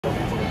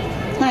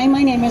Hi,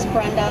 my name is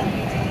Brenda.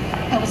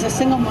 I was a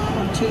single mom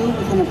of two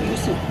with an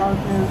abusive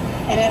partner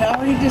and had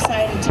already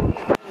decided to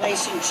leave the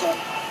relationship.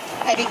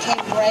 I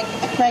became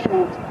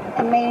pregnant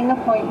and made an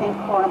appointment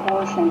for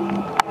abortion.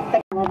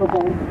 The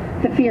lovable,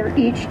 the fear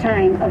each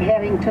time of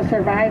having to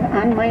survive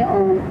on my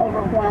own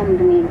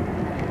overwhelmed me.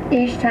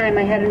 Each time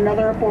I had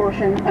another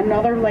abortion,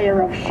 another layer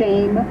of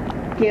shame,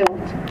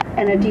 guilt,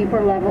 and a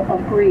deeper level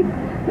of grief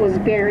was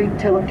buried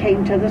till it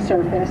came to the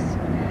surface.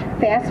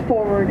 Fast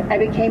forward, I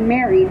became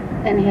married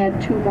and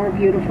had two more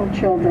beautiful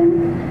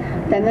children.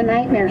 Then the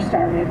nightmare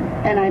started,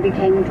 and I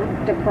became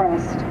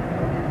depressed.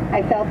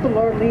 I felt the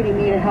Lord leading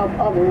me to help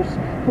others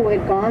who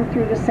had gone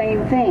through the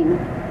same thing.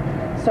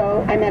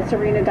 So I met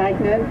Serena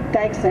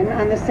Dykeson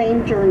on the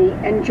same journey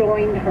and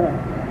joined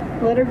her.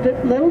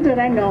 Little did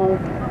I know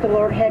the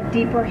Lord had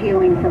deeper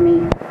healing for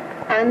me.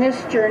 On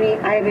this journey,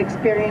 I have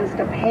experienced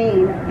a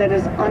pain that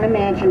is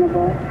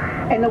unimaginable,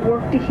 and the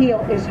work to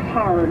heal is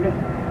hard,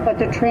 but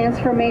the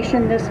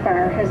transformation this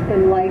far has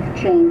been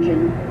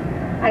life-changing.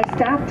 I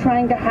stopped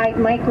trying to hide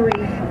my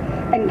grief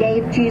and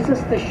gave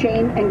Jesus the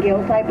shame and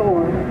guilt I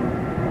bore.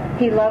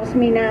 He loves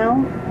me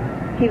now,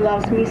 He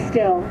loves me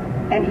still,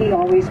 and He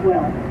always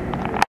will.